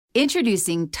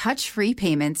Introducing touch-free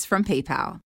payments from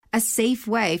PayPal, a safe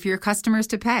way for your customers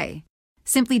to pay.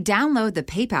 Simply download the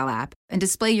PayPal app and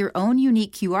display your own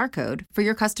unique QR code for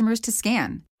your customers to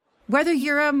scan. Whether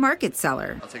you're a market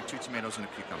seller, I'll take 2 tomatoes and a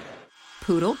cucumber,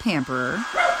 poodle pamperer,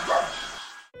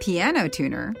 piano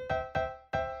tuner,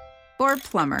 or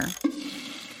plumber,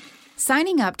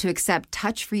 signing up to accept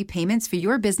touch-free payments for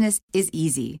your business is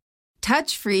easy.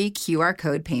 Touch-free QR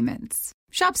code payments.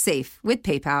 Shop safe with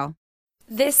PayPal.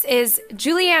 This is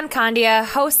Julianne Condia,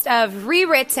 host of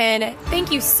Rewritten.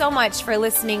 Thank you so much for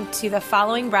listening to the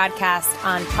following broadcast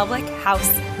on Public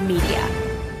House Media.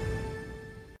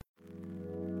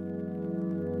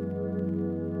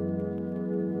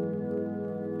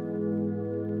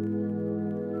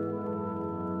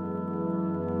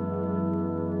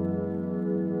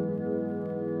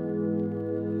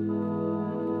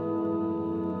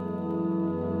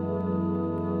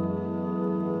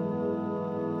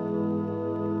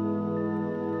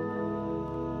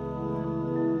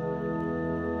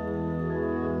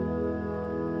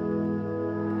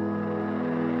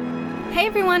 Hey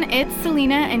everyone, it's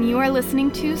Selena and you are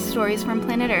listening to Stories from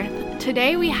Planet Earth.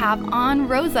 Today we have on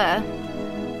Rosa.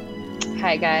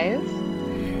 Hi guys.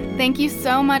 Thank you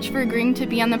so much for agreeing to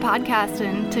be on the podcast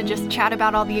and to just chat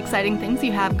about all the exciting things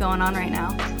you have going on right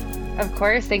now. Of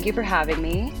course, thank you for having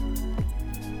me.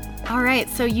 All right,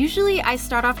 so usually I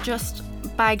start off just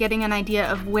by getting an idea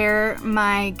of where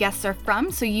my guests are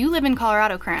from. So you live in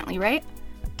Colorado currently, right?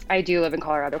 I do live in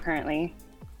Colorado currently.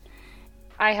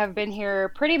 I have been here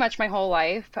pretty much my whole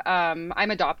life. I'm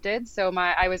adopted, so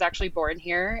I was actually born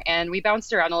here, and we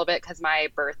bounced around a little bit because my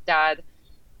birth dad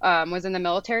was in the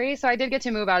military. So I did get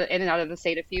to move in and out of the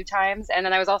state a few times, and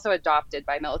then I was also adopted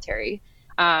by military.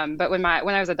 But when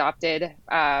I was adopted,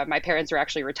 my parents were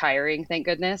actually retiring, thank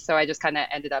goodness. So I just kind of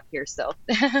ended up here still.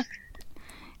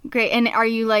 Great. And are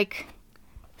you like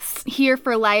here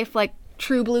for life, like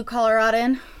true blue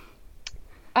Coloradan?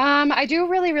 I do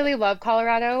really, really love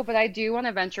Colorado, but I do want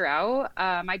to venture out.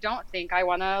 I don't think I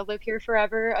want to live here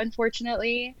forever,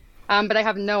 unfortunately. But I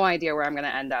have no idea where I'm going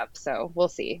to end up, so we'll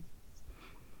see.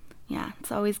 Yeah,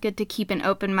 it's always good to keep an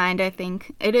open mind, I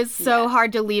think. It is so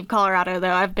hard to leave Colorado,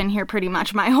 though. I've been here pretty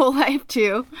much my whole life,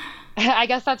 too. I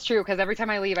guess that's true, because every time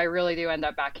I leave, I really do end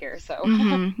up back here, so.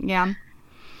 Mm-hmm, yeah.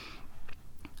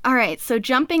 All right, so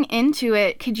jumping into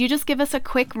it, could you just give us a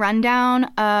quick rundown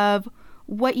of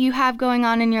what you have going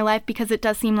on in your life, because it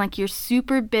does seem like you're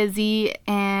super busy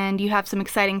and you have some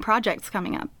exciting projects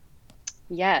coming up.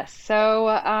 Yes. So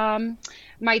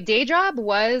my day job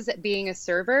was being a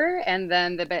server, and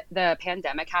then the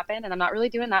pandemic happened, and I'm not really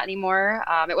doing that anymore.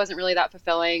 It wasn't really that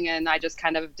fulfilling, and I just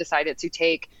kind of decided to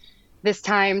take this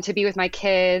time to be with my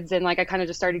kids, and like I kind of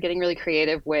just started getting really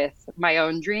creative with my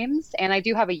own dreams. And I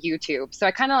do have a YouTube, so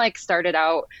I kind of like started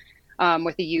out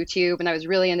with the YouTube, and I was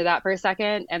really into that for a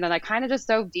second, and then I kind of just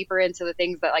dove deeper into the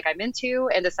things that like I'm into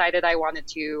and decided I wanted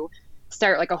to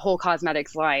start like a whole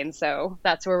cosmetics line. So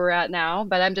that's where we're at now.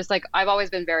 But I'm just like, I've always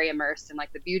been very immersed in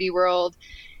like the beauty world,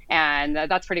 and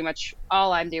that's pretty much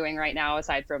all I'm doing right now,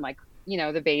 aside from like, you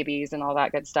know, the babies and all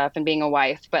that good stuff and being a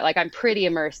wife. But like I'm pretty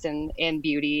immersed in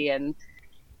beauty and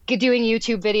doing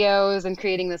YouTube videos and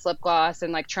creating this lip gloss,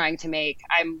 and like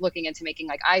I'm looking into making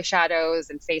like eyeshadows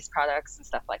and face products and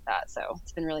stuff like that. So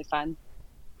it's been really fun.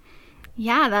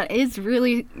 Yeah, that is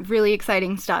really, really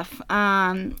exciting stuff.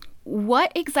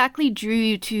 What exactly drew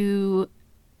you to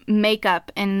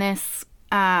makeup in this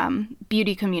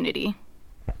beauty community?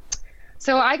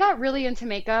 So I got really into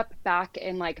makeup back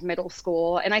in like middle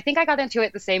school, and I think I got into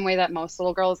it the same way that most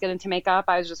little girls get into makeup.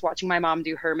 I was just watching my mom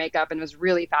do her makeup and was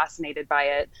really fascinated by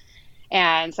it.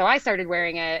 And so I started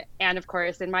wearing it. And of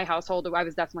course, in my household, I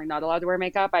was definitely not allowed to wear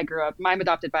makeup. I'm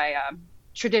adopted by a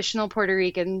traditional Puerto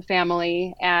Rican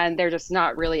family, and they're just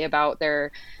not really about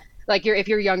their, like if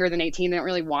you're younger than 18, they don't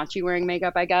really want you wearing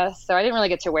makeup, I guess. So I didn't really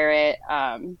get to wear it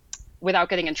without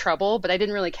getting in trouble, but I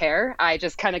didn't really care. I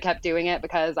just kind of kept doing it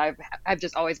because I've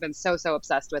just always been so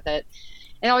obsessed with it.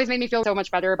 It always made me feel so much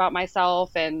better about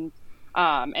myself. And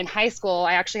in high school,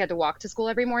 I actually had to walk to school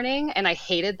every morning, and I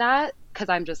hated that because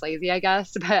I'm just lazy, I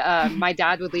guess. But my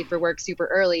dad would leave for work super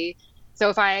early. So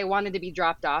if I wanted to be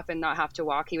dropped off and not have to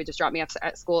walk, he would just drop me off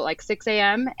at school at like 6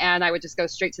 a.m. and I would just go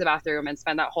straight to the bathroom and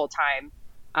spend that whole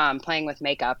time playing with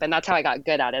makeup. And that's how I got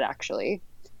good at it, actually.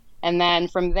 And then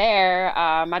from there,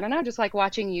 I don't know, just like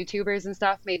watching YouTubers and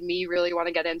stuff made me really want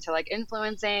to get into like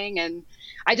influencing. And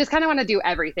I just kind of want to do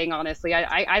everything, honestly.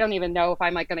 I don't even know if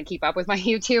I'm like going to keep up with my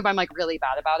YouTube. I'm like really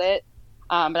bad about it.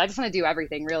 But I just want to do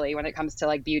everything really when it comes to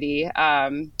like beauty.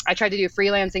 I tried to do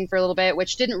freelancing for a little bit,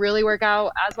 which didn't really work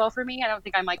out as well for me. I don't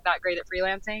think I'm like that great at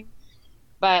freelancing,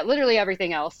 but literally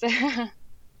everything else.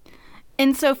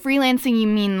 And so freelancing, you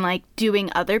mean like doing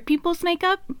other people's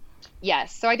makeup?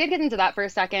 Yes. So I did get into that for a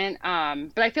second.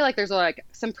 But I feel like there's like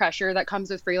some pressure that comes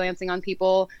with freelancing on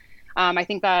people. I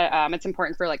think that it's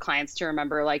important for like clients to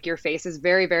remember like your face is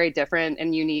very, very different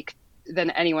and unique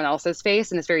than anyone else's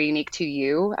face. And it's very unique to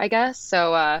you, I guess.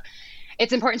 So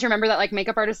it's important to remember that like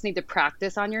makeup artists need to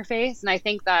practice on your face. And I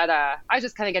think that I was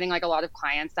just kind of getting like a lot of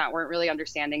clients that weren't really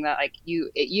understanding that like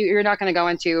you're not going to go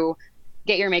into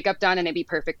get your makeup done and it'd be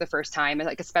perfect the first time,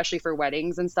 like especially for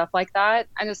weddings and stuff like that.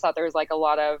 I just thought there was like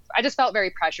I just felt very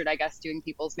pressured, I guess, doing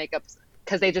people's makeups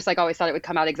because they just like always thought it would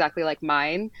come out exactly like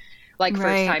mine, like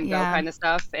first time go kind of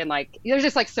stuff. And like there's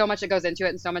just like so much that goes into it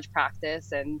and so much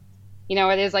practice, and you know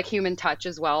it is like human touch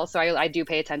as well. So I do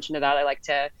pay attention to that. I like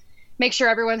to make sure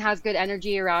everyone has good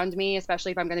energy around me,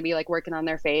 especially if I'm going to be like working on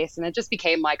their face. And it just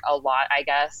became like a lot, I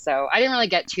guess. So I didn't really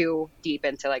get too deep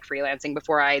into like freelancing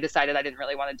before I decided I didn't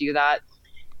really want to do that.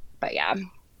 But yeah.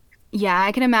 Yeah,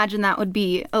 I can imagine that would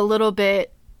be a little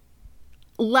bit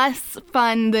less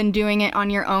fun than doing it on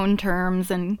your own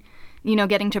terms and, you know,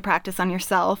 getting to practice on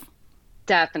yourself.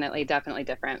 Definitely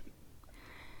different.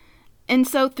 And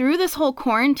so through this whole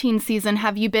quarantine season,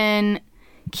 have you been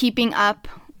keeping up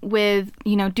with,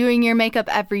 you know, doing your makeup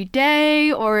every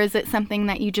day, or is it something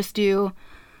that you just do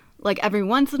like every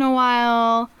once in a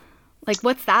while? Like,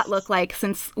 what's that look like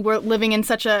since we're living in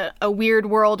such a weird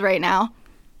world right now?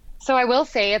 So I will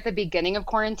say at the beginning of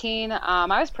quarantine,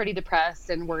 I was pretty depressed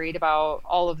and worried about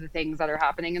all of the things that are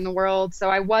happening in the world.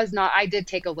 So I did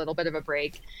take a little bit of a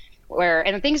break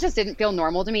and things just didn't feel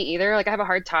normal to me either. Like I have a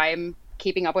hard time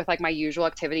keeping up with like my usual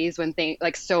activities when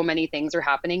like so many things are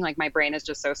happening. Like my brain is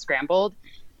just so scrambled.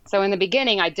 So in the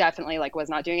beginning, I definitely like was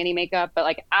not doing any makeup, but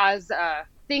like as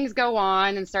things go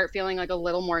on and start feeling like a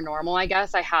little more normal, I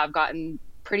guess I have gotten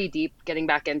pretty deep getting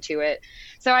back into it.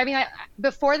 So I mean,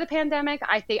 before the pandemic,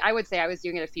 I would say I was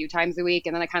doing it a few times a week,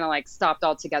 and then I kind of like stopped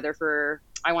altogether for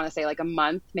I want to say like a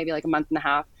month, maybe like a month and a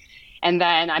half. And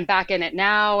then I'm back in it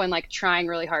now and like trying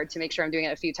really hard to make sure I'm doing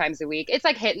it a few times a week. It's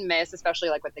like hit and miss, especially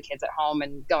like with the kids at home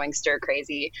and going stir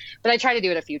crazy. But I try to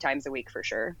do it a few times a week for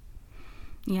sure.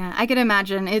 Yeah, I could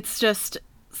imagine. It's just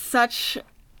such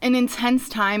an intense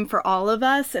time for all of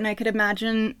us. And I could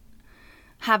imagine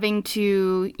having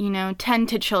to, you know, tend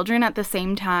to children at the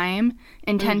same time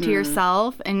and tend to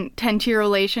yourself and tend to your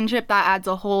relationship. That adds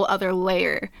a whole other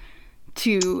layer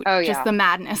to just the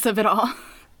madness of it all.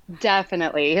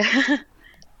 Definitely. I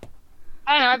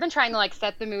don't know. I've been trying to like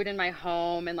set the mood in my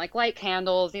home and like light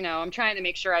candles. You know, I'm trying to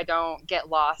make sure I don't get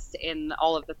lost in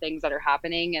all of the things that are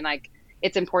happening. And like,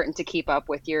 it's important to keep up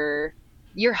with your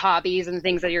hobbies and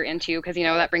things that you're into because, you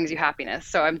know, that brings you happiness.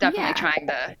 So I'm definitely trying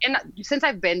to, and since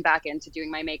I've been back into doing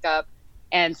my makeup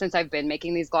and since I've been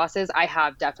making these glosses, I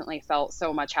have definitely felt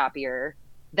so much happier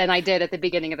than I did at the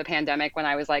beginning of the pandemic when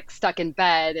I was like stuck in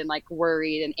bed and like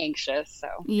worried and anxious. So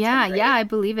yeah, I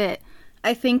believe it.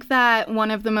 I think that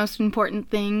one of the most important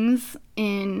things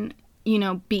in, you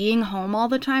know, being home all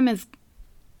the time is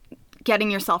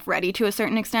getting yourself ready to a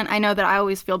certain extent. I know that I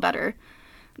always feel better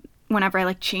whenever I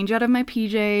like change out of my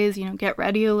PJs, you know, get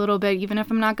ready a little bit, even if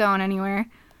I'm not going anywhere.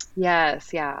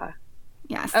 Yes. Yeah.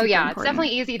 Yeah. Oh yeah. Important. It's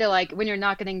definitely easy to like, when you're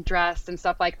not getting dressed and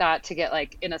stuff like that, to get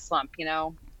like in a slump, you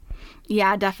know?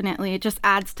 Yeah, definitely. It just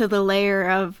adds to the layer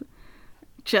of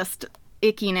just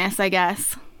ickiness, I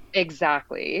guess.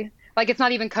 Exactly. Like it's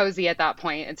not even cozy at that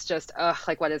point. It's just,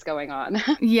 like what is going on?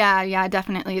 Yeah,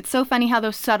 definitely. It's so funny how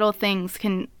those subtle things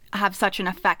can have such an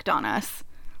effect on us.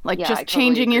 Like just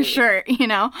changing your shirt, you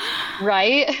know?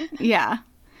 Right? Yeah.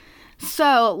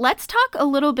 So let's talk a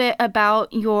little bit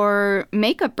about your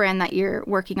makeup brand that you're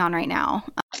working on right now.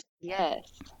 Yes.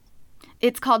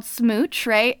 It's called Smooch,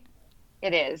 right?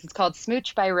 It is. It's called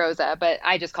Smooch by Rosa, but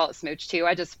I just call it Smooch too.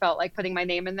 I just felt like putting my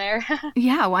name in there.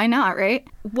 Yeah, why not, right?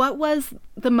 What was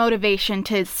the motivation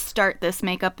to start this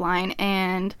makeup line,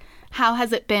 and how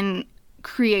has it been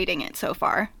creating it so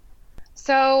far?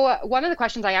 So one of the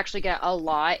questions I actually get a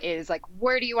lot is like,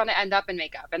 where do you want to end up in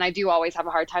makeup? And I do always have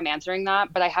a hard time answering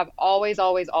that, but I have always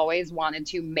wanted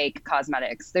to make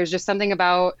cosmetics. There's just something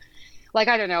about, like,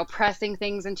 I don't know, pressing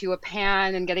things into a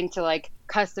pan and getting to like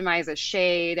customize a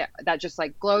shade that just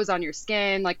like glows on your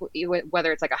skin, like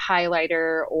whether it's like a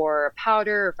highlighter or a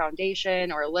powder or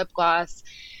foundation or a lip gloss.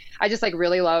 I just like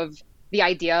really love the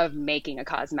idea of making a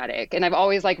cosmetic. And I've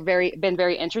always like been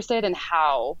very interested in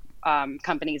how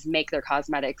companies make their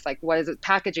cosmetics. Like, what does its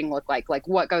packaging look like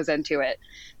what goes into it?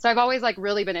 So I've always like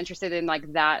really been interested in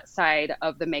like that side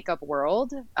of the makeup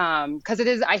world, because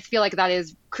I feel like that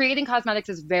is creating cosmetics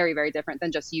is very, very different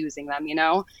than just using them, you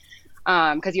know.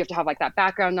 because you have to have like that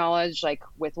background knowledge, like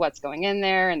with what's going in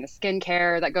there and the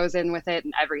skincare that goes in with it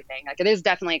and everything. Like it is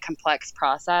definitely a complex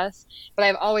process, but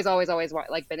I've always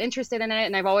like been interested in it,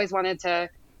 and I've always wanted to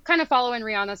kind of follow in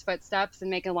Rihanna's footsteps and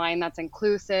make a line that's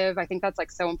inclusive. I think that's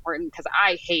like so important, because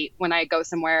I hate when I go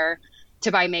somewhere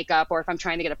to buy makeup, or if I'm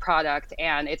trying to get a product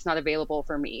and it's not available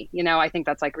for me. You know, I think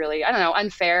that's like really, I don't know,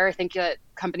 unfair. I think that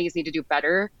companies need to do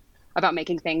better about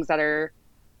making things that are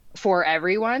for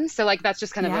everyone. So like that's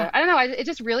just kind of I don't know, it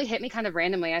just really hit me kind of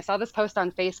randomly. I saw this post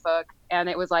on Facebook, and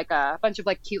it was like a bunch of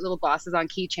like cute little glosses on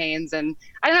keychains, and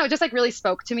I don't know, it just like really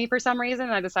spoke to me for some reason,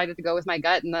 and I decided to go with my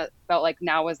gut, and that felt like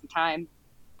now was the time.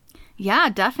 Yeah,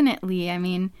 definitely. I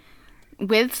mean,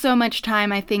 with so much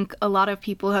time, I think a lot of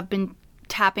people have been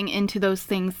tapping into those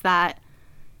things that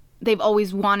they've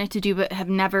always wanted to do but have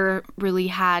never really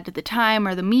had the time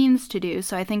or the means to do.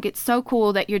 So I think it's so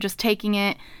cool that you're just taking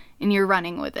it and you're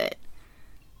running with it.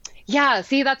 Yeah,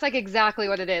 see, that's like exactly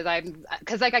what it is.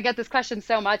 Because like I get this question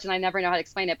so much and I never know how to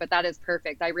explain it, but that is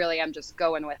perfect. I really am just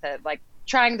going with it, like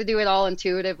trying to do it all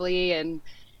intuitively and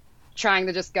trying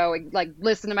to just go like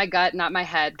listen to my gut, not my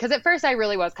head. Because at first I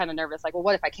really was kind of nervous, like, well,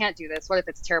 what if I can't do this? What if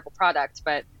it's a terrible product?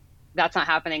 But that's not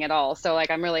happening at all. So like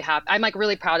I'm really happy. I'm like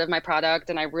really proud of my product,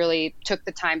 and I really took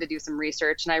the time to do some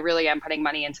research, and I really am putting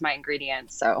money into my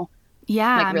ingredients. So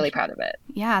yeah, I'm like really proud of it.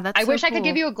 Yeah, that's I so wish cool. I could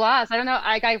give you a gloss. I don't know.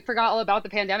 I forgot all about the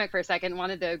pandemic for a second,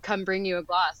 wanted to come bring you a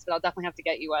gloss, but I'll definitely have to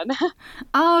get you one.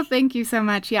 Oh, thank you so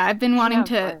much. Yeah, I've been wanting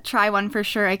to try one for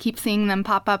sure. I keep seeing them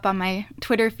pop up on my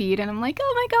Twitter feed, and I'm like,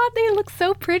 oh my God, they look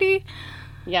so pretty.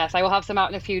 Yes, I will have some out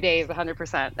in a few days,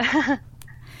 100%.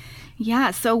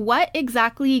 Yeah, so what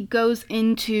exactly goes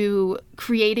into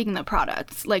creating the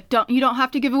products? Like, you don't have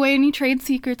to give away any trade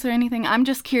secrets or anything. I'm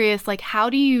just curious, like,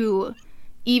 how do you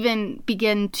even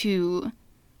begin to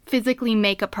physically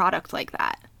make a product like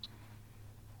that?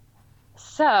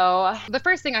 So the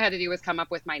first thing I had to do was come up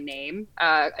with my name.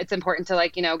 It's important to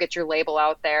like, you know, get your label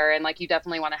out there, and like you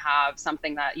definitely want to have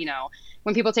something that, you know,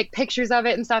 when people take pictures of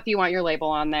it and stuff, you want your label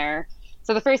on there.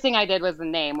 So the first thing I did was the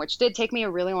name, which did take me a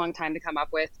really long time to come up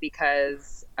with,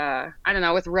 because I don't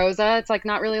know, with Rosa, it's like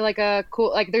not really like a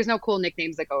cool, like there's no cool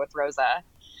nicknames that go with Rosa.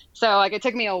 So like it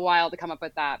took me a while to come up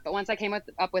with that. But once I came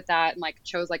up with that and like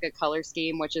chose like a color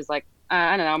scheme, which is like,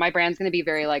 I don't know, my brand's going to be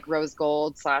very like rose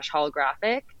gold /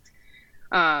 holographic.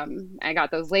 I got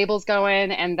those labels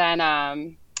going. And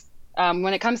then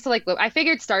when it comes to like, I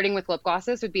figured starting with lip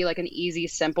glosses would be like an easy,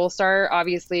 simple start.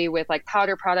 Obviously with like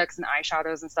powder products and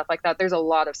eyeshadows and stuff like that, there's a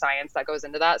lot of science that goes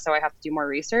into that. So I have to do more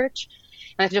research.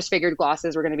 And I just figured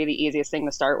glosses were going to be the easiest thing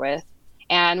to start with.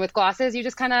 And with glosses, you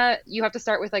just you have to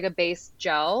start with like a base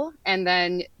gel, and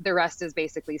then the rest is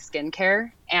basically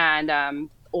skincare and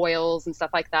oils and stuff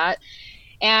like that.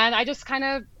 And I just kind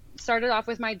of started off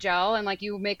with my gel, and like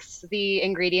you mix the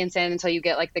ingredients in until you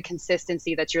get like the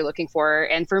consistency that you're looking for.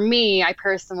 And for me, I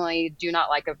personally do not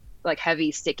like a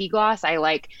heavy sticky gloss. I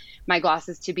like my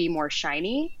glosses to be more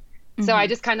shiny. Mm-hmm. So I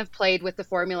just kind of played with the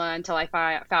formula until I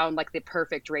found like the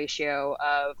perfect ratio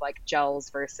of like gels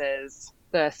versus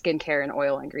the skincare and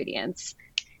oil ingredients.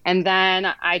 And then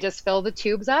I just fill the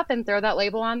tubes up and throw that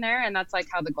label on there, and that's like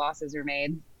how the glosses are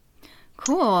made.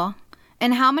 Cool.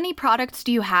 And how many products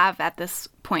do you have at this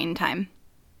point in time?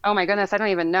 Oh my goodness, I don't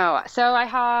even know. So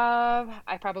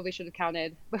I probably should have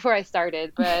counted before I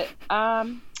started, but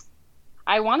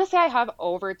I want to say I have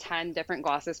over 10 different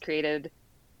glosses created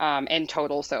in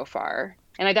total so far.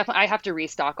 And I have to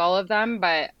restock all of them,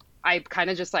 but I kind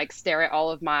of just like stare at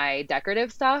all of my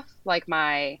decorative stuff, like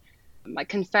my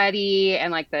confetti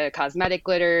and like the cosmetic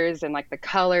glitters and like the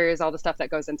colors, all the stuff that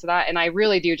goes into that. And I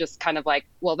really do just kind of like,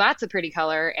 well, that's a pretty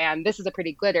color, and this is a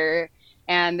pretty glitter,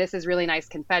 and this is really nice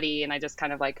confetti. And I just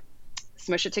kind of like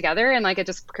smush it together, and like it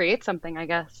just creates something, I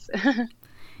guess.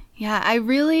 Yeah, I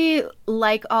really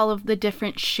like all of the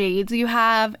different shades you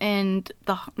have, and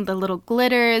the little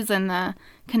glitters and the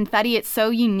confetti. It's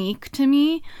so unique to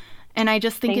me. And I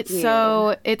just think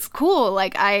it's cool.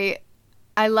 Like I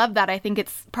love that. I think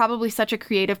it's probably such a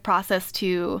creative process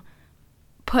to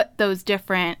put those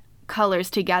different colors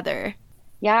together.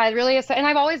 Yeah, it really is. And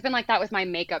I've always been like that with my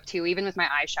makeup too, even with my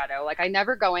eyeshadow. Like I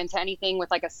never go into anything with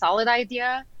like a solid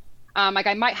idea. Like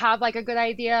I might have like a good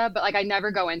idea, but like I never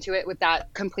go into it with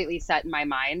that completely set in my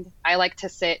mind. I like to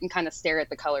sit and kind of stare at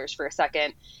the colors for a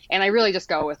second. And I really just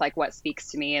go with like what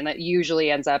speaks to me, and that usually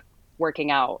ends up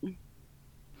working out.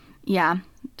 Yeah,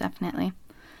 definitely.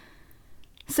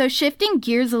 So shifting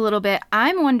gears a little bit,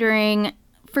 I'm wondering,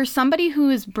 for somebody who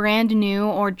is brand new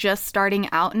or just starting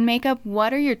out in makeup,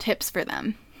 what are your tips for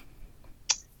them?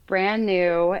 Brand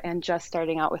new and just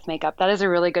starting out with makeup. That is a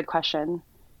really good question.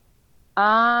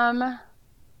 I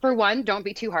for one, don't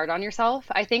be too hard on yourself.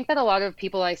 I think that a lot of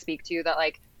people I speak to that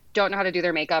like don't know how to do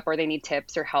their makeup or they need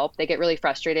tips or help, they get really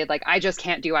frustrated. Like, I just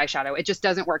can't do eyeshadow. It just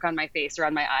doesn't work on my face or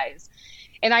on my eyes.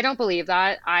 And I don't believe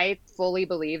that. I fully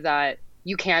believe that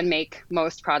you can make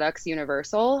most products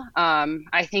universal.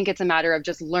 I think it's a matter of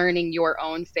just learning your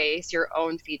own face, your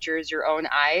own features, your own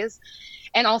eyes,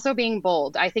 and also being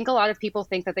bold. I think a lot of people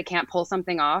think that they can't pull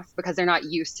something off because they're not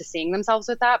used to seeing themselves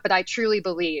with that. But I truly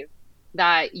believe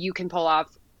that you can pull off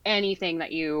anything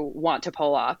that you want to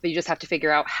pull off. You just have to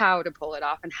figure out how to pull it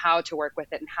off and how to work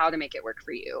with it and how to make it work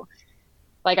for you.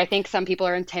 Like, I think some people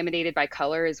are intimidated by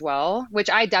color as well, which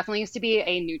I definitely used to be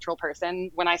a neutral person.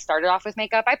 When I started off with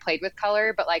makeup, I played with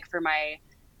color, but like for my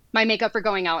makeup for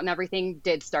going out and everything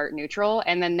did start neutral.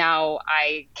 And then now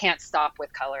I can't stop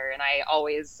with color. And I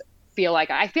always feel like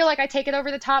I take it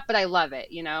over the top, but I love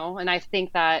it, you know? And I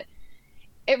think that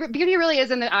beauty really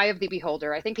is in the eye of the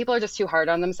beholder. I think people are just too hard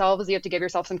on themselves. You have to give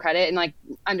yourself some credit and like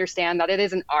understand that it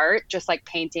is an art, just like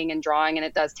painting and drawing, and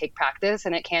it does take practice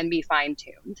and it can be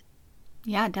fine-tuned.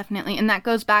 Yeah, definitely. And that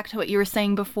goes back to what you were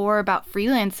saying before about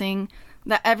freelancing,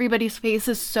 that everybody's face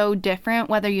is so different,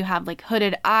 whether you have like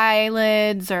hooded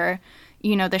eyelids or,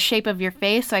 you know, the shape of your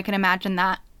face. So I can imagine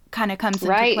that kind of comes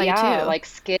into play too. Like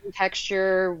skin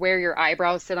texture, where your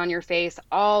eyebrows sit on your face,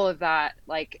 all of that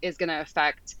like is going to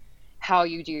affect how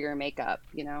you do your makeup,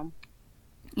 you know?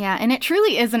 Yeah, and it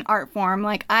truly is an art form.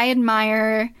 Like, I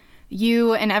admire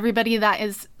you and everybody that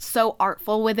is so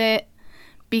artful with it,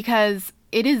 because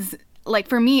it is, like,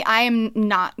 for me, I am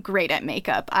not great at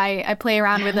makeup. I play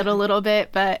around with it a little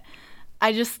bit, but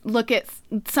I just look at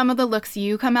some of the looks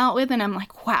you come out with and I'm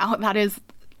like, wow, that is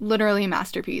literally a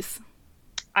masterpiece.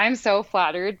 I'm so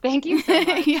flattered. Thank you so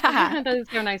much. Yeah. That is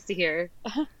so nice to hear.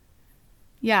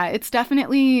 Yeah, it's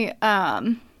definitely,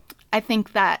 I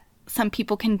think that some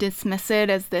people can dismiss it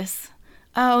as this,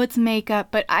 oh, it's makeup,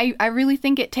 but I really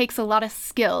think it takes a lot of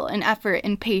skill and effort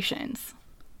and patience.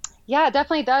 Yeah, it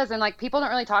definitely does. And like people don't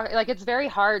really talk, like it's very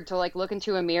hard to like look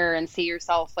into a mirror and see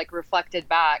yourself like reflected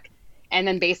back and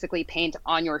then basically paint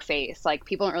on your face. Like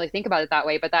people don't really think about it that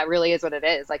way, but that really is what it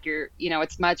is. Like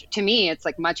it's much, to me, it's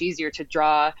like much easier to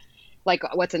draw like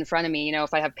what's in front of me, you know,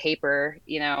 if I have paper,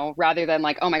 you know, rather than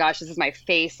like, oh my gosh, this is my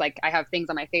face. Like I have things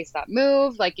on my face that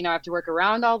move, like, you know, I have to work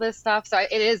around all this stuff. So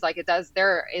it is like,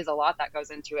 there is a lot that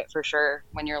goes into it for sure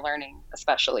when you're learning,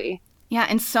 especially. Yeah.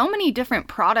 And so many different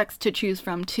products to choose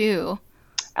from too.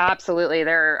 Absolutely.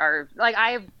 There are like,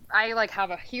 I like have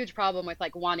a huge problem with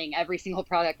like wanting every single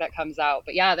product that comes out,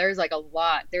 but yeah, there is a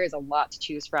lot to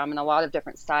choose from and a lot of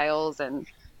different styles, and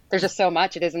there's just so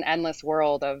much. It is an endless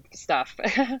world of stuff.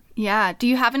 Yeah. Do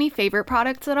you have any favorite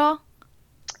products at all?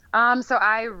 So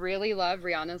I really love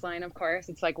Rihanna's line, of course.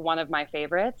 It's like one of my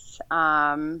favorites.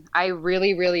 I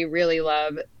really, really, really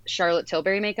love Charlotte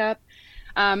Tilbury makeup.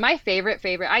 My favorite,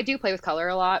 I do play with color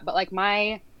a lot, but like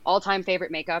my all-time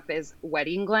favorite makeup is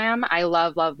Wedding Glam. I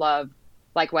love, love, love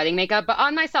like wedding makeup, but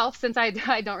on myself, since I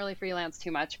don't really freelance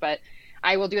too much, but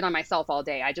I will do it on myself all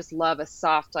day. I just love a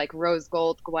soft like rose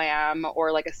gold glam,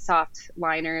 or like a soft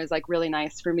liner is like really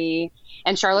nice for me.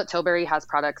 And Charlotte Tilbury has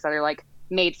products that are like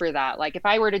made for that. Like if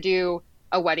I were to do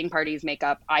a wedding party's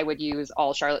makeup, I would use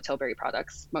all Charlotte Tilbury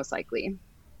products, most likely.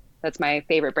 That's my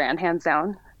favorite brand, hands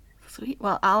down. Sweet.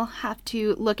 Well, I'll have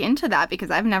to look into that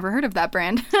because I've never heard of that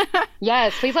brand.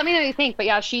 Yes, please let me know what you think. But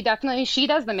yeah, she does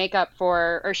the makeup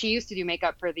she used to do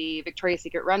makeup for the Victoria's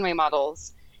Secret runway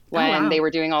models when they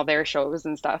were doing all their shows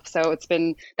and stuff. So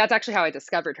that's actually how I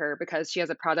discovered her, because she has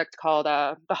a product called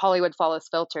the Hollywood Flawless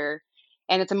Filter,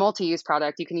 and it's a multi-use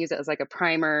product. You can use it as like a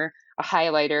primer, a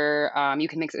highlighter. You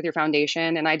can mix it with your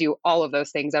foundation, and I do all of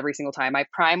those things every single time. I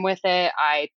prime with it.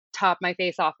 I top my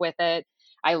face off with it.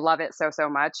 I love it so, so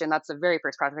much. And that's the very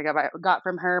first product I got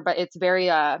from her, but it's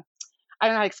very, I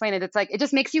don't know how to explain it. It's like, it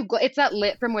just makes you, it's that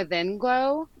lit from within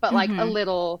glow, but like a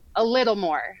little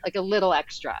more, like a little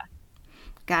extra.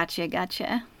 Gotcha.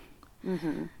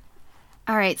 Mm-hmm.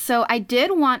 All right. So I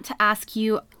did want to ask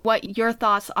you what your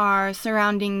thoughts are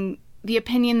surrounding the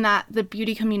opinion that the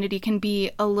beauty community can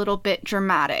be a little bit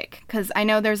dramatic, because I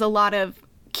know there's a lot of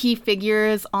key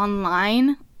figures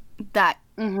online that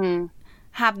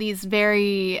have these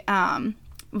very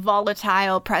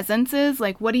volatile presences.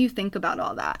 Like, what do you think about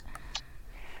all that?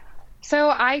 So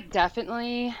I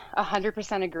definitely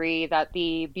 100% agree that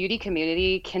the beauty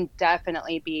community can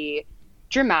definitely be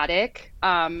dramatic.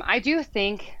 I do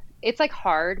think it's like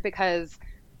hard because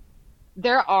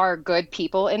there are good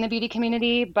people in the beauty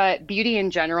community, but beauty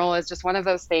in general is just one of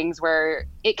those things where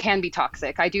it can be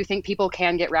toxic. I do think people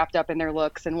can get wrapped up in their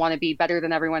looks and want to be better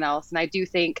than everyone else. And I do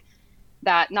think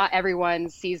that not everyone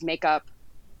sees makeup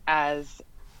as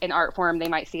an art form, they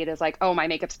might see it as like, oh, my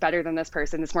makeup's better than this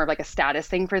person. It's more of like a status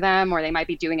thing for them, or they might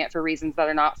be doing it for reasons that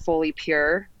are not fully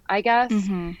pure, I guess.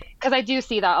 Because I do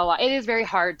see that a lot. It is very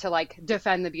hard to like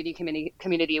defend the beauty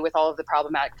community with all of the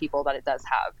problematic people that it does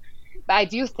have. But I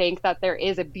do think that there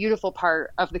is a beautiful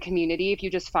part of the community if you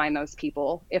just find those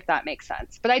people, if that makes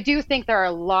sense. But I do think there are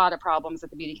a lot of problems with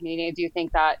the beauty community. I do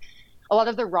think that a lot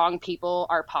of the wrong people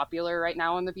are popular right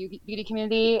now in the beauty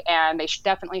community, and they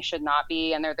definitely should not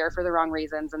be. And they're there for the wrong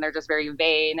reasons, and they're just very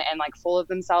vain and like full of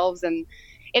themselves. And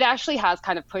it actually has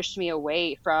kind of pushed me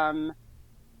away from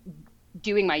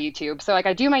doing my YouTube. So like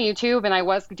I do my YouTube, and I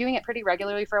was doing it pretty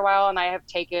regularly for a while, and I have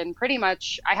taken I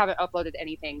haven't uploaded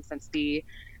anything since the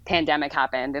pandemic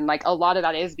happened. And like a lot of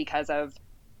that is because of,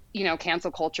 you know, cancel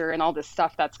culture and all this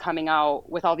stuff that's coming out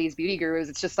with all these beauty gurus.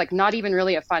 It's just like not even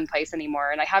really a fun place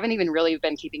anymore. And I haven't even really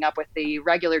been keeping up with the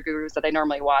regular gurus that I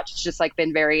normally watch. It's just like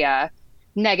been very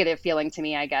negative feeling to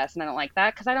me, I guess. And I don't like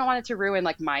that because I don't want it to ruin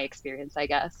like my experience, I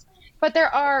guess. But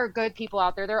there are good people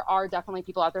out there. There are definitely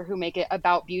people out there who make it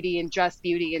about beauty and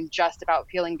just about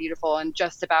feeling beautiful and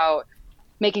just about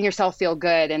making yourself feel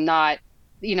good, and not,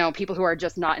 you know, people who are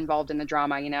just not involved in the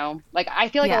drama, you know? Like, I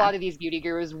feel like a lot of these beauty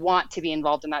gurus want to be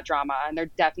involved in that drama, and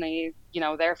they're definitely, you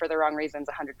know, there for the wrong reasons,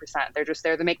 100%. They're just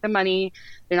there to make the money.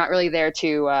 They're not really there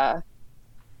to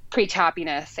preach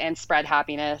happiness and spread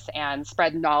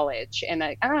knowledge. And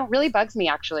I don't know, it really bugs me,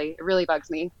 actually. It really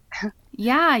bugs me.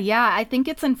 Yeah. I think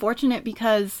it's unfortunate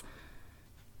because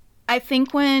I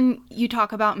think when you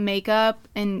talk about makeup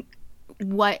and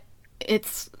what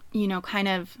it's, you know, kind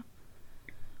of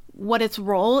what its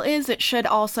role is, it should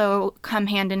also come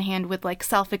hand in hand with like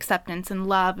self-acceptance and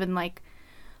love and like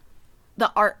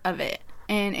the art of it.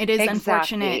 And it is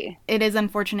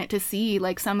unfortunate to see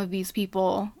like some of these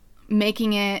people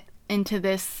making it into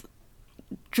this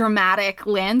dramatic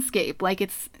landscape. Like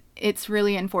it's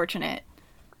really unfortunate.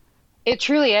 It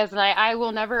truly is. And I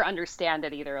will never understand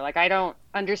it either. Like I don't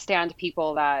understand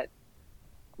people that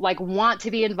like want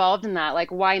to be involved in that.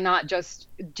 Like, why not just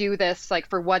do this like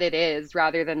for what it is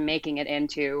rather than making it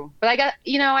into, but I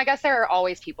guess there are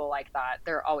always people like that.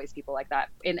 There are always people like that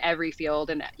in every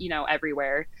field and, you know,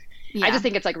 everywhere. Yeah. I just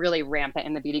think it's like really rampant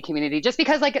in the beauty community just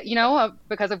because like, you know,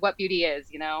 because of what beauty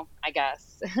is, you know, I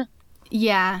guess.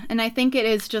 Yeah. And I think it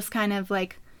is just kind of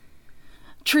like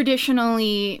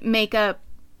traditionally makeup,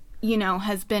 you know,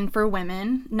 has been for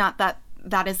women. Not that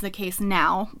that is the case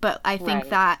now, but I think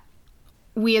that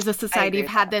we as a society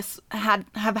have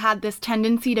had this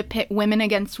tendency to pit women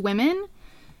against women.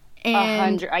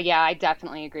 And yeah, I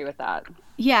definitely agree with that.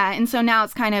 Yeah, and so now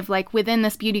it's kind of like within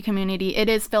this beauty community, it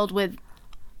is filled with,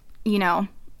 you know,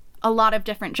 a lot of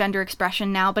different gender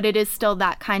expression now, but it is still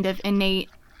that kind of innate,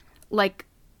 like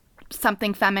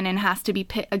something feminine has to be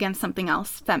pit against something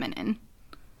else feminine.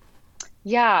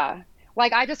 Yeah.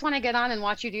 Like, I just want to get on and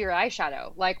watch you do your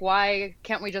eyeshadow. Like, why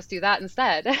can't we just do that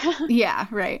instead? Yeah,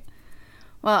 right.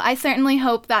 Well, I certainly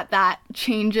hope that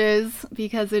changes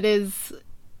because it is,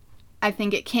 I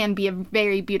think it can be a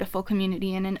very beautiful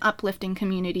community and an uplifting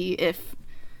community if,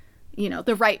 you know,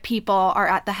 the right people are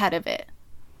at the head of it.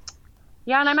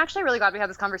 Yeah, and I'm actually really glad we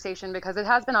had this conversation because it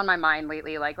has been on my mind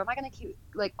lately. Like, am I going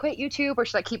to quit YouTube or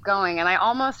should I keep going? And I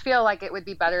almost feel like it would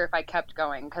be better if I kept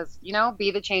going because, you know,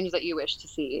 be the change that you wish to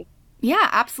see. Yeah,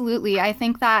 absolutely. I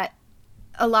think that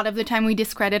a lot of the time we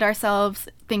discredit ourselves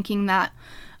thinking that,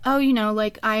 oh, you know,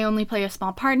 like I only play a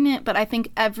small part in it. But I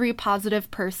think every positive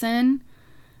person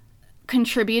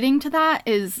contributing to that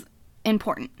is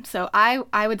important. So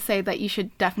I would say that you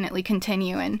should definitely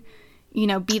continue and, you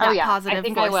know, be that positive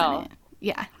voice in it.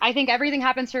 Yeah. I think everything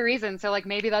happens for a reason. So like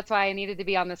maybe that's why I needed to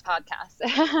be on this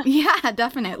podcast. Yeah,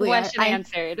 definitely. Question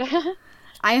answered.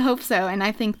 I hope so. And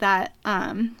I think that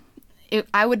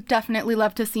I would definitely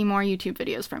love to see more YouTube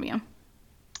videos from you.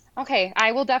 Okay,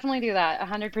 I will definitely do that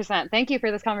 100%. Thank you for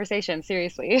this conversation.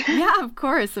 Seriously. Yeah, of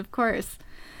course.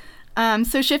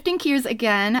 So shifting gears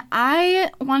again, I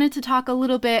wanted to talk a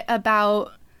little bit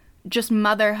about just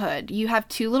motherhood. You have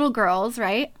 2 little girls,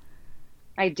 right?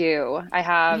 I do. I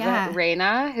have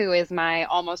Raina, who is my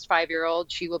almost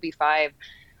 5-year-old. She will be 5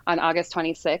 on August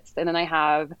 26th. And then I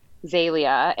have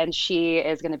Zalia, and she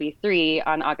is going to be 3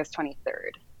 on August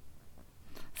 23rd.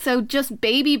 So just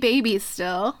babies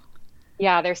still.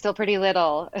 Yeah, they're still pretty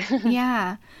little.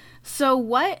 Yeah. So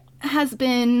what has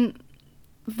been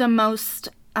the most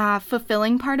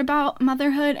fulfilling part about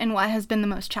motherhood and what has been the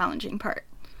most challenging part?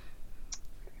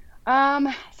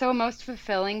 So most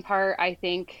fulfilling part, I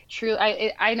think,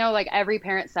 I know like every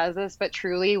parent says this, but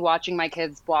truly watching my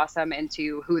kids blossom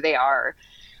into who they are.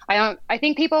 I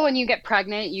think people, when you get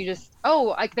pregnant, you just,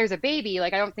 oh, like there's a baby.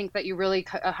 Like, I don't think that you really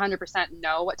 100%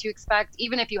 know what to expect,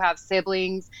 even if you have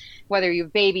siblings, whether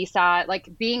you've babysat, like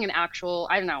being an actual,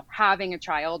 I don't know, having a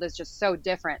child is just so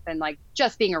different than like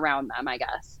just being around them, I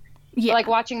guess. Yeah. Like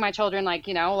watching my children, like,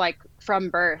 you know, like from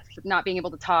birth, not being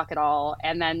able to talk at all.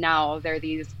 And then now they're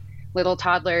these little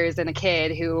toddlers and a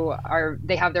kid who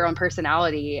they have their own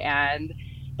personality, and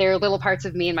they're little parts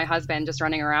of me and my husband just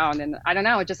running around. And I don't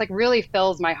know, it just like really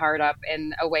fills my heart up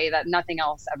in a way that nothing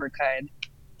else ever could,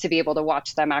 to be able to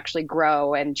watch them actually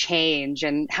grow and change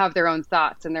and have their own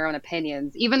thoughts and their own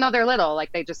opinions, even though they're little.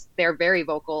 Like they're very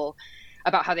vocal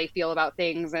about how they feel about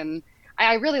things. And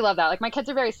I really love that. Like my kids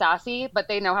are very sassy, but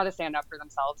they know how to stand up for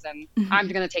themselves. And I'm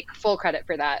going to take full credit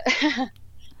for that.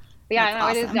 But yeah, I know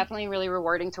awesome. It is definitely really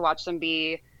rewarding to watch them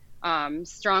be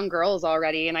strong girls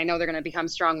already. And I know they're going to become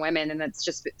strong women. And it's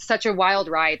just such a wild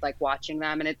ride, like watching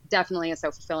them. And it definitely is so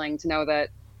fulfilling to know that,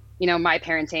 you know, my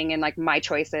parenting and like my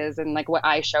choices and like what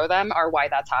I show them are why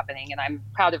that's happening. And I'm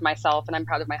proud of myself, and I'm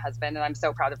proud of my husband, and I'm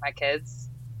so proud of my kids.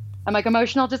 I'm like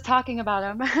emotional just talking about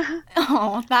them.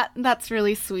 Oh, that's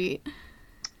really sweet.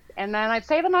 And then I'd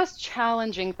say the most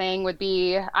challenging thing would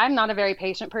be, I'm not a very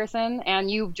patient person, and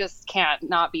you just can't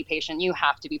not be patient. You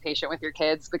have to be patient with your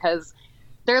kids because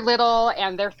they're little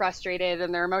and they're frustrated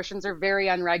and their emotions are very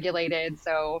unregulated.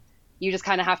 So you just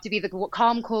kind of have to be the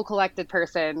calm, cool, collected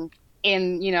person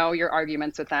in, you know, your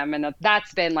arguments with them. And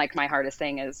that's been like my hardest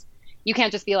thing is you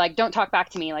can't just be like, don't talk back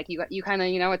to me. Like you kind of,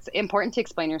 you know, it's important to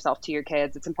explain yourself to your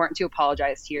kids. It's important to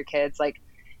apologize to your kids. Like,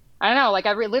 I don't know, like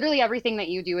literally everything that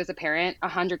you do as a parent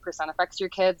 100% affects your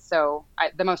kids. So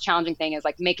the most challenging thing is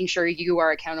like making sure you are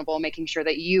accountable, making sure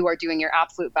that you are doing your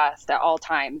absolute best at all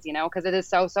times, you know, because it is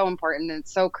so, so important, and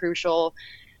it's so crucial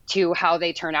to how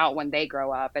they turn out when they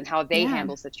grow up and how they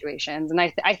handle situations. And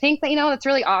I think that, you know, it's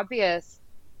really obvious,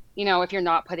 you know, if you're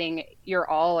not putting your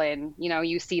all in, you know,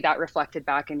 you see that reflected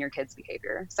back in your kids'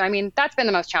 behavior. So, I mean, that's been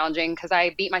the most challenging because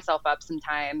I beat myself up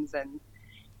sometimes, and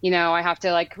you know, I have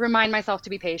to like remind myself to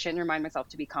be patient, remind myself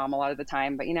to be calm a lot of the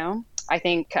time. But, you know, I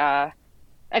think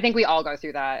we all go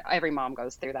through that. Every mom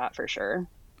goes through that for sure.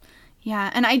 Yeah.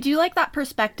 And I do like that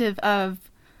perspective of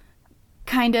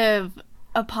kind of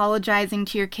apologizing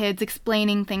to your kids,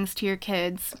 explaining things to your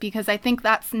kids, because I think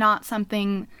that's not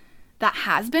something that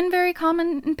has been very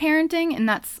common in parenting. And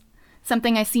that's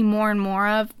something I see more and more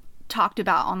of talked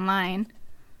about online.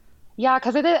 Yeah,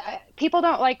 because people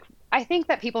don't like, I think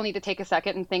that people need to take a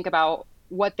second and think about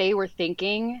what they were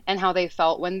thinking and how they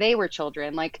felt when they were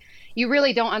children. Like, you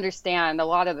really don't understand a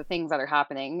lot of the things that are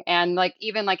happening. And like,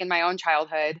 even like in my own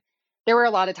childhood, there were a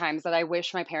lot of times that I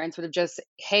wish my parents would have just,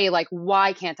 hey, like,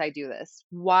 why can't I do this?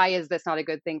 Why is this not a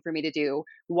good thing for me to do?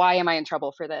 Why am I in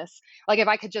trouble for this? Like, if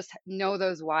I could just know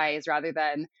those whys rather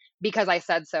than because I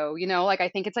said so, you know, like, I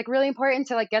think it's like really important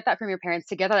to like get that from your parents,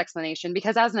 to get that explanation,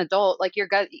 because as an adult, like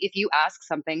if you ask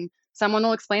something, someone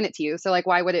will explain it to you. So like,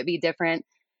 why would it be different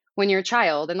when you're a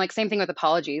child? And like, same thing with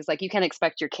apologies. Like, you can't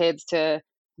expect your kids to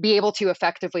be able to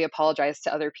effectively apologize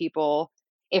to other people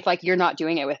if like you're not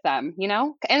doing it with them, you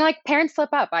know? And like, parents slip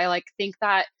up. I like think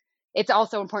that it's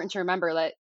also important to remember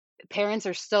that parents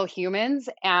are still humans,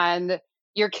 and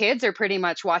your kids are pretty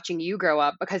much watching you grow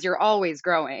up because you're always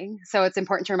growing. So it's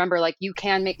important to remember, like, you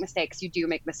can make mistakes. You do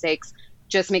make mistakes.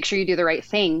 Just make sure you do the right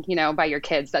thing, you know, by your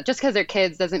kids. That just because they're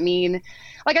kids doesn't mean,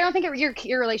 like, I don't think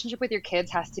your relationship with your kids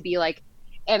has to be like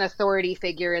an authority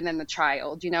figure and then the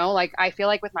child, you know? Like, I feel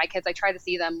like with my kids, I try to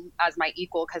see them as my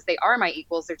equal because they are my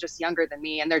equals. They're just younger than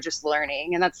me and they're just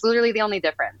learning. And that's literally the only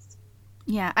difference.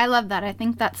 Yeah, I love that. I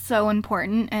think that's so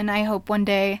important. And I hope one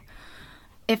day,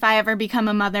 if I ever become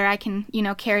a mother, I can, you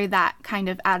know, carry that kind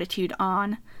of attitude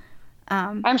on.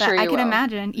 I'm sure you I can will.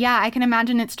 imagine. Yeah, I can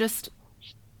imagine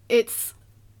it's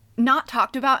not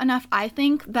talked about enough. I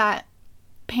think that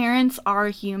parents are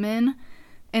human,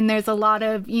 and there's a lot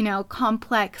of, you know,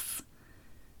 complex,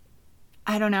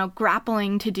 I don't know,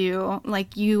 grappling to do.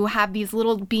 Like, you have these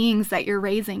little beings that you're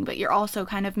raising, but you're also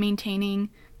kind of maintaining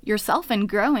yourself and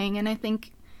growing. And I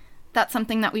think that's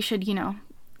something that we should, you know,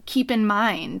 keep in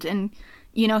mind, and,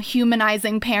 you know,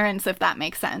 humanizing parents, if that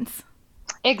makes sense.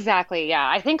 Exactly. Yeah.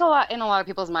 I think in a lot of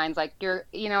people's minds, like,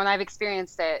 you know, and I've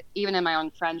experienced it even in my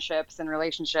own friendships and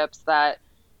relationships, that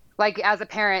like, as a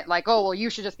parent, like, oh, well, you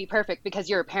should just be perfect because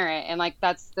you're a parent. And like,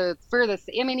 that's the furthest.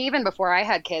 I mean, even before I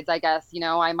had kids, I guess, you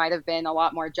know, I might have been a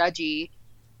lot more judgy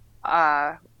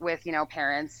with, you know,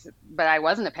 parents, but I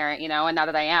wasn't a parent, you know, and now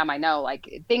that I am, I know,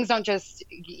 like, things don't just,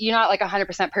 you're not like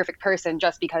 100% perfect person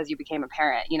just because you became a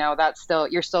parent, you know,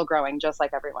 you're still growing just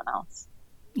like everyone else.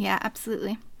 Yeah,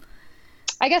 absolutely.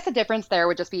 I guess the difference there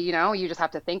would just be, you just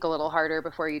have to think a little harder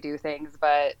before you do things.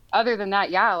 But other than that,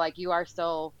 yeah, like you are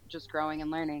still just growing and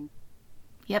learning.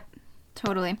 Yep,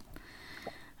 totally.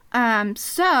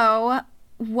 So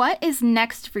what is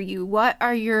next for you? What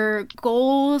are your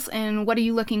goals and what are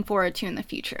you looking forward to in the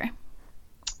future?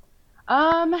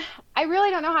 I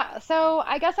really don't know how. So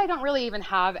I guess I don't really even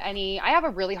have any. I have a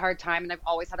really hard time, and I've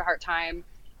always had a hard time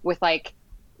with like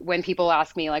when people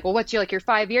ask me like, well, what's your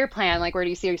 5-year plan? Like, where do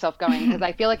you see yourself going? Because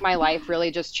I feel like my life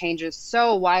really just changes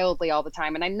so wildly all the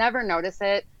time. And I never notice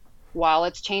it while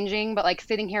it's changing. But like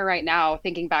sitting here right now,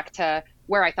 thinking back to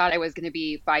where I thought I was going to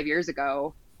be 5 years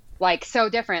ago, like so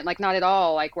different, like not at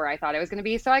all like where I thought I was going to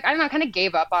be. So like, I don't know, I kind of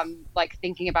gave up on like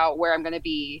thinking about where I'm going to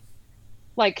be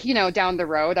like, down the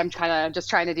road. I'm just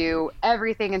trying to do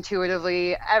everything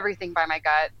intuitively, everything by my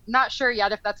gut. Not sure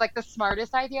yet if that's like the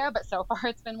smartest idea, but so far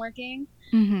it's been working.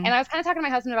 And I was kind of talking to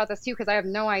my husband about this too, because I have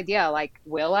no idea, like,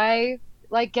 will I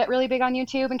like get really big on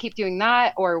YouTube and keep doing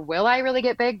that? Or will I really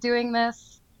get big doing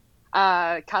this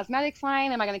cosmetics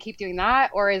line? Am I going to keep doing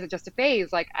that? Or is it just a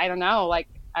phase? Like, I don't know.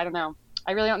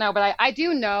 I really don't know. But I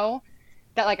do know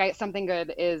that like something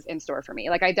good is in store for me.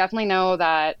 Like, I definitely know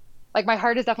that like my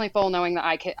heart is definitely full knowing that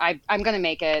I'm going to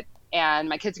make it, and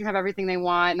my kids can have everything they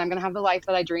want, and I'm going to have the life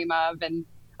that I dream of. And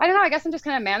I don't know, I guess I'm just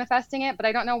kind of manifesting it, but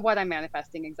I don't know what I'm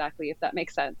manifesting exactly, if that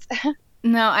makes sense.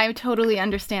 No, I totally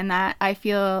understand that. I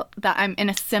feel that I'm in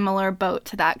a similar boat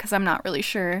to that because I'm not really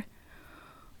sure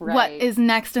what is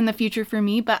next in the future for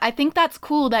me. But I think that's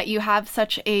cool that you have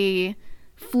such a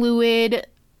fluid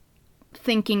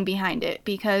thinking behind it,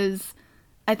 because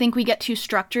I think we get too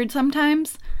structured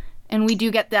sometimes, and we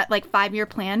do get that like 5-year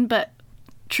plan. But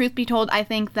truth be told, I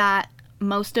think that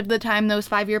most of the time those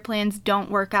 5-year plans don't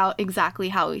work out exactly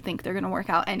how we think they're going to work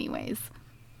out anyways.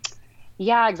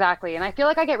 Yeah, exactly. And I feel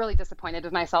like I get really disappointed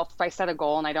with myself if I set a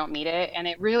goal and I don't meet it. And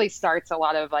it really starts a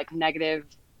lot of like negative,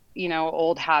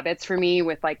 old habits for me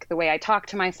with like the way I talk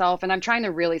to myself. And I'm trying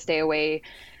to really stay away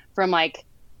from like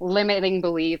limiting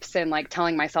beliefs and like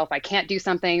telling myself I can't do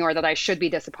something, or that I should be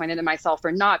disappointed in myself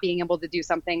for not being able to do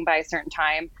something by a certain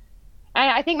time. And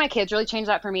I think my kids really changed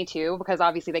that for me too, because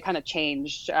obviously they kind of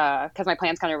changed because my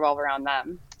plans kind of revolve around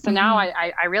them. So now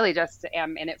I really just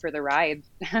am in it for the ride.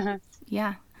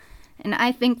 Yeah. And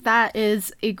I think that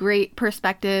is a great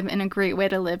perspective and a great way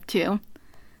to live too.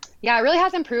 Yeah, it really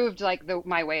has improved like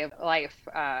my way of life,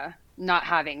 not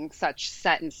having such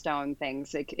set in stone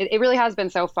things. It really has been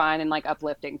so fun and like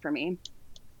uplifting for me.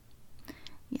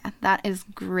 Yeah, that is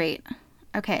great.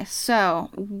 Okay, so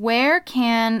where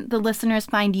can the listeners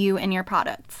find you and your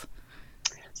products?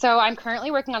 So I'm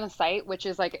currently working on a site, which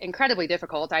is like incredibly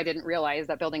difficult. I didn't realize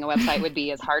that building a website would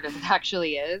be as hard as it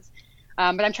actually is.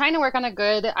 But I'm trying to work on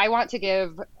I want to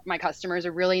give my customers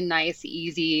a really nice,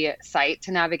 easy site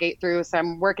to navigate through. So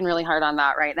I'm working really hard on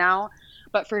that right now.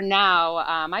 But for now,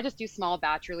 I just do small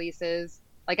batch releases.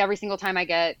 Like every single time I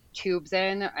get tubes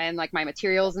in and like my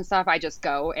materials and stuff, I just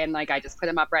go and like I just put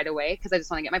them up right away, because I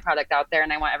just want to get my product out there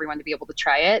and I want everyone to be able to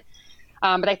try it.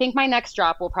 But I think my next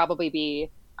drop will probably be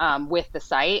with the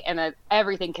site, and that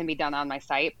everything can be done on my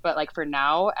site. But like for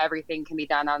now, everything can be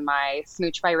done on my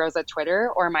Smooch by Rosa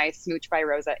Twitter or my Smooch by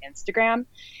Rosa Instagram.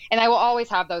 And I will always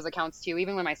have those accounts too.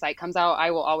 Even when my site comes out, I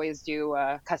will always do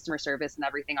customer service and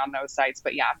everything on those sites.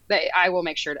 But yeah, I will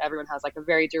make sure that everyone has like a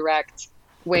very direct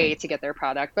way to get their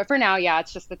product. But for now, yeah,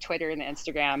 it's just the Twitter and the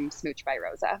Instagram, Smooch by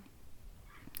Rosa.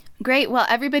 Great. Well,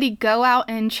 everybody go out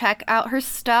and check out her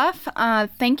stuff.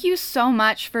 Thank you so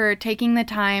much for taking the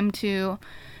time to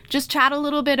just chat a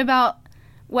little bit about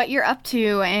what you're up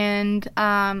to. And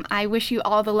I wish you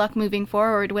all the luck moving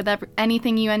forward with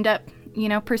anything you end up,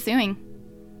 pursuing.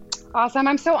 Awesome.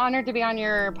 I'm so honored to be on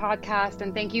your podcast,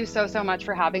 and thank you so much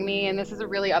for having me. And this is a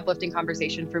really uplifting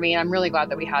conversation for me, and I'm really glad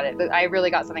that we had it. I really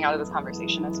got something out of this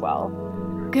conversation as well.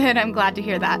 Good. I'm glad to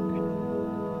hear that.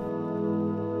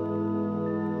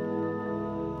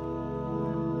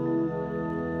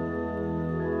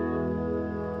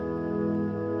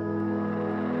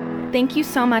 Thank you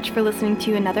so much for listening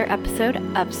to another episode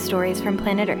of Stories from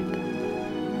Planet Earth.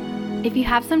 If you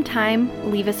have some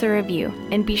time, leave us a review,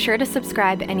 and be sure to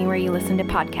subscribe anywhere you listen to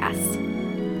podcasts.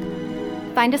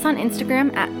 Find us on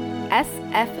Instagram at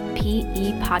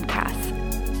SFPE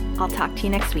Podcasts. I'll talk to you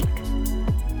next week.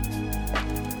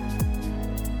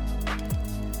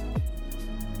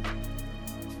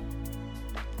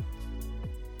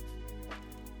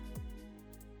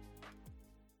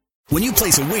 When you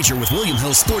place a wager with William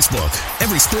Hill Sportsbook,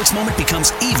 every sports moment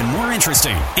becomes even more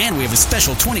interesting. And we have a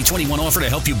special 2021 offer to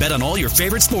help you bet on all your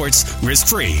favorite sports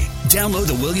risk-free. Download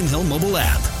the William Hill mobile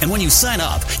app. And when you sign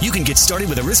up, you can get started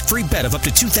with a risk-free bet of up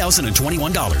to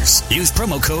 $2,021. Use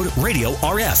promo code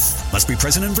RADIORF. Must be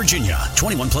present in Virginia.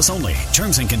 21 plus only.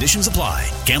 Terms and conditions apply.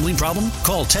 Gambling problem?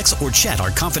 Call, text, or chat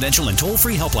our confidential and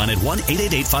toll-free helpline at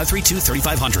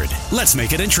 1-888-532-3500. Let's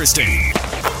make it interesting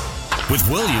with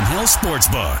William Hill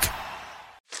Sportsbook.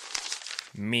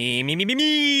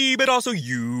 Me, but also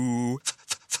you.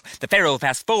 The Pharaoh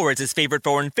fast forwards his favorite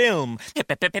foreign film,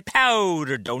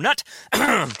 Powder Donut.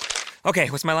 Okay,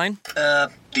 what's my line?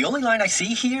 The only line I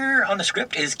see here on the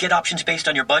script is get options based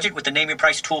on your budget with the Name Your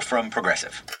Price tool from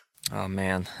Progressive. Oh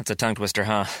man, that's a tongue twister,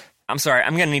 huh? I'm sorry,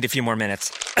 I'm gonna need a few more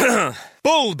minutes.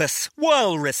 Bulbous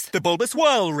Walrus, the Bulbous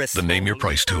Walrus. The Name Your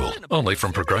Price tool, only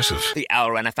from Progressive. The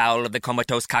owl ran afoul of the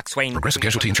comatose coxswain. Progressive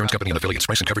Casualty Insurance Company and affiliates.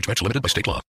 Price and coverage match limited by state law.